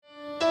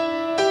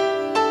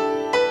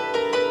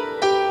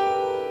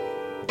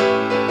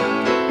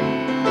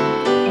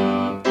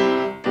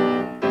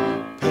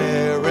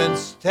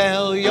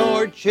tell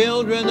your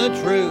children the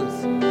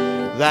truth.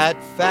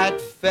 That fat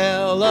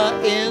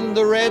fella in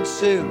the red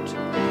suit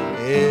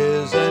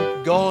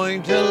isn't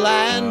going to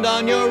land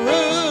on your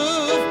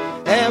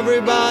roof.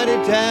 Everybody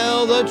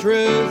tell the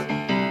truth.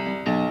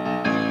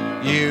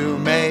 You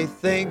may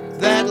think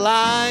that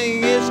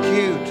lying is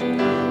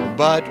cute,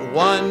 but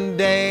one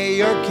day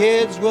your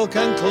kids will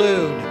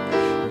conclude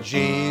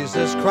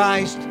Jesus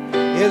Christ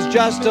is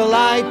just a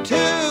lie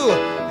too.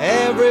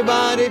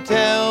 Everybody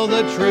tell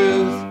the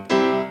truth.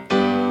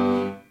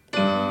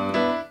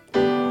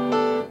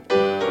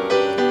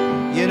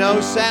 You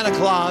know, Santa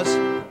Claus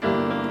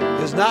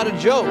is not a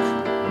joke.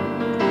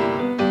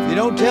 If you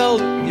don't tell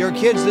your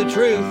kids the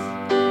truth,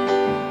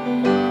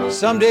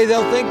 someday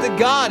they'll think that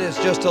God is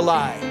just a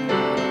lie.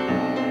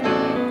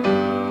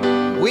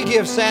 We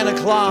give Santa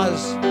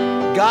Claus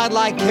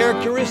godlike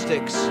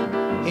characteristics.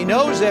 He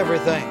knows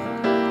everything.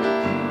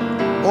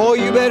 Boy,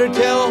 you better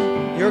tell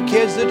your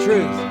kids the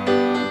truth.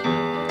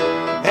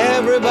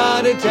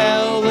 Everybody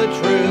tell the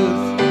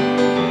truth.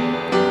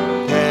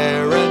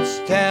 Parents,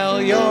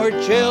 tell your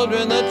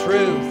children the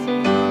truth.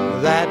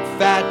 That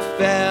fat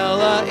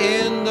fella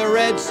in the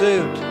red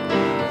suit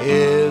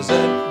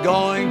isn't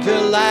going to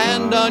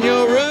land on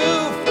your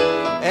roof.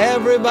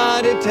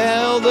 Everybody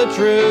tell the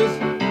truth.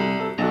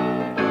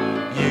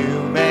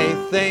 You may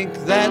think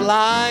that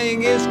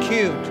lying is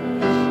cute,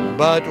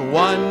 but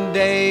one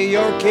day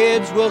your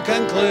kids will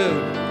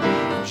conclude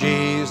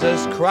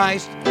Jesus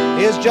Christ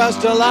is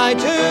just a lie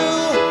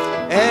too.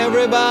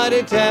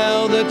 Everybody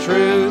tell the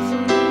truth.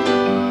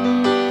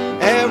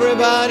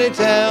 Everybody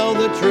tell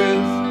the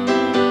truth.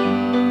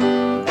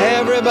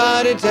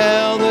 Everybody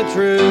tell the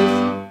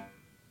truth.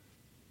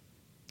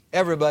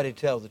 Everybody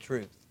tell the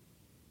truth.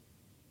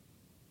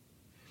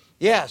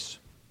 Yes,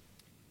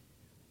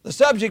 the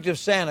subject of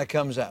Santa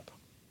comes up.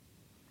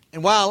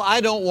 And while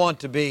I don't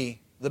want to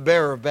be the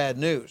bearer of bad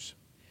news,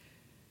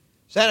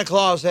 Santa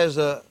Claus has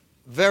a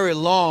very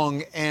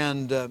long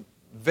and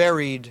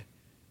varied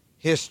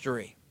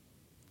history.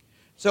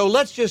 So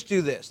let's just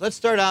do this. Let's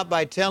start out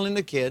by telling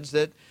the kids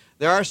that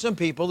there are some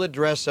people that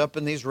dress up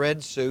in these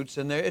red suits,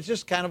 and it's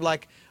just kind of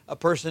like a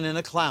person in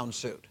a clown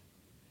suit.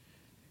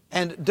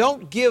 And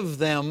don't give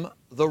them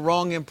the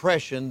wrong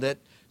impression that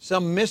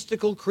some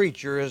mystical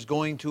creature is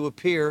going to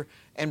appear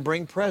and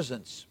bring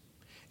presents.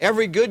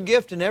 Every good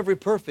gift and every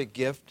perfect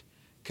gift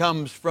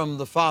comes from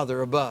the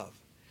Father above.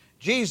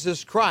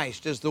 Jesus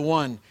Christ is the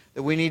one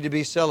that we need to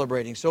be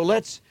celebrating. So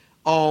let's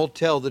all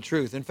tell the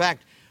truth. In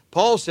fact,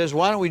 Paul says,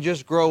 why don't we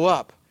just grow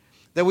up?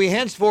 That we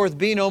henceforth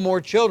be no more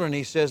children,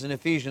 he says in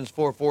Ephesians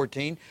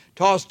 4:14,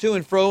 tossed to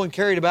and fro and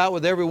carried about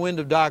with every wind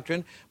of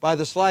doctrine by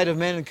the sleight of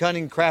men and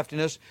cunning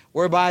craftiness,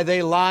 whereby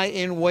they lie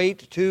in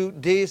wait to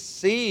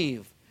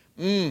deceive.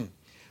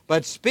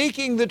 But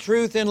speaking the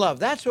truth in love.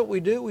 That's what we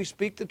do. We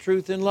speak the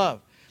truth in love.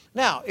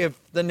 Now, if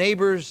the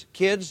neighbor's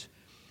kids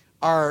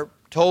are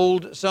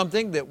told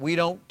something that we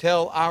don't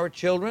tell our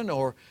children,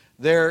 or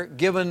they're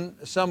given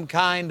some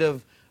kind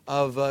of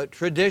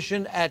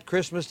tradition at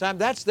Christmas time,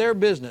 that's their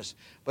business.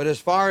 But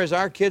as far as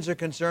our kids are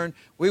concerned,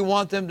 we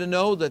want them to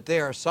know that they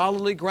are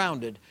solidly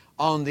grounded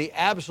on the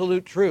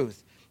absolute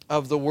truth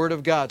of the Word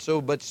of God.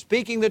 So, but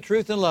speaking the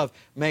truth in love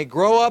may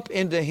grow up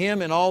into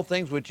Him in all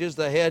things, which is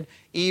the head,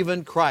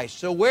 even Christ.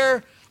 So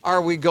where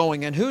are we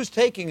going, and who's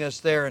taking us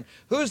there, and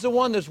who's the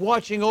one that's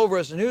watching over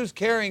us, and who's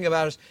caring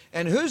about us,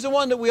 and who's the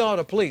one that we ought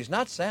to please?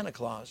 Not Santa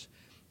Claus,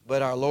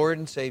 but our Lord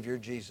and Savior,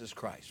 Jesus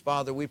Christ.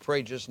 Father, we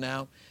pray just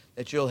now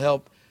that you'll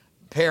help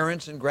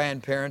parents and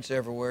grandparents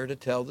everywhere to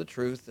tell the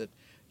truth, that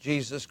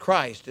Jesus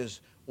Christ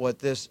is what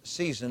this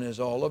season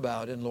is all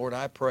about. And Lord,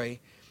 I pray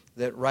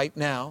that right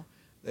now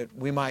that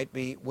we might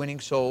be winning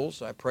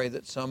souls. I pray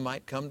that some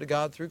might come to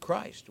God through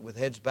Christ with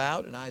heads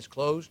bowed and eyes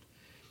closed.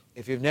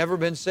 If you've never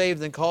been saved,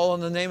 then call on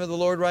the name of the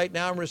Lord right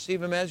now and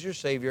receive Him as your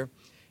Savior.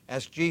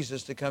 Ask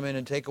Jesus to come in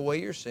and take away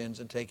your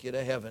sins and take you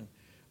to heaven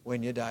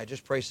when you die.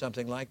 Just pray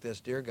something like this.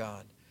 Dear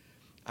God,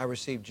 I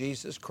receive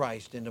Jesus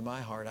Christ into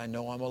my heart. I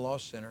know I'm a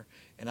lost sinner,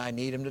 and I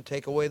need Him to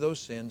take away those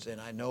sins, and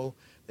I know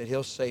that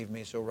He'll save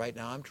me. So right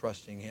now I'm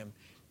trusting Him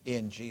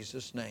in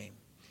Jesus' name.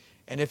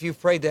 And if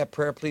you've prayed that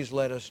prayer, please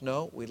let us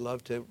know. We'd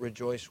love to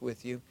rejoice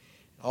with you.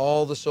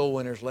 All the soul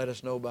winners, let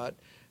us know about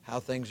how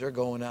things are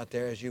going out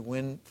there as you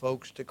win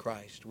folks to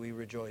Christ. We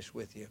rejoice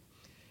with you.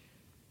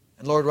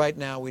 And Lord, right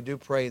now we do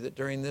pray that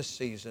during this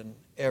season,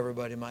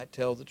 everybody might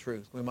tell the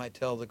truth. We might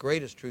tell the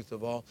greatest truth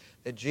of all,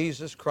 that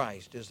Jesus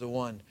Christ is the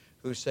one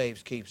who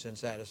saves, keeps, and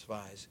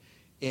satisfies.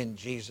 In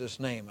Jesus'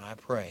 name I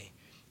pray.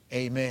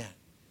 Amen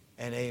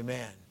and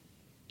amen.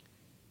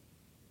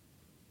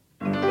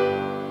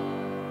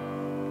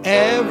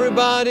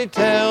 Everybody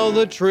tell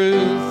the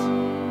truth.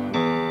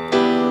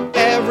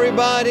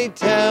 Everybody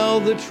tell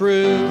the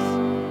truth.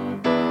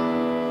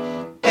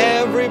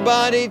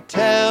 Everybody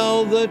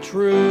tell the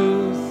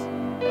truth.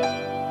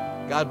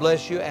 God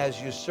bless you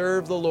as you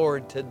serve the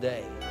Lord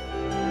today.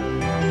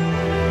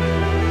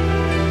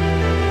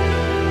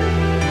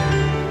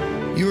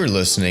 You are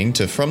listening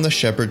to From the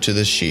Shepherd to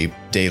the Sheep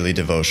Daily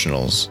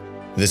Devotionals.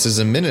 This is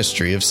a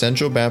ministry of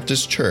Central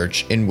Baptist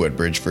Church in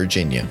Woodbridge,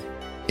 Virginia.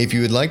 If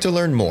you would like to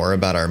learn more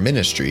about our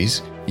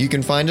ministries, you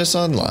can find us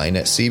online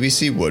at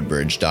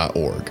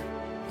cbcwoodbridge.org.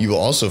 You will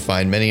also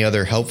find many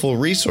other helpful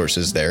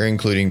resources there,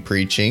 including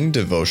preaching,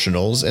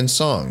 devotionals, and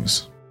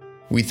songs.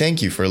 We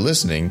thank you for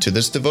listening to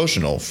this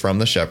devotional from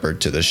the Shepherd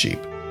to the Sheep.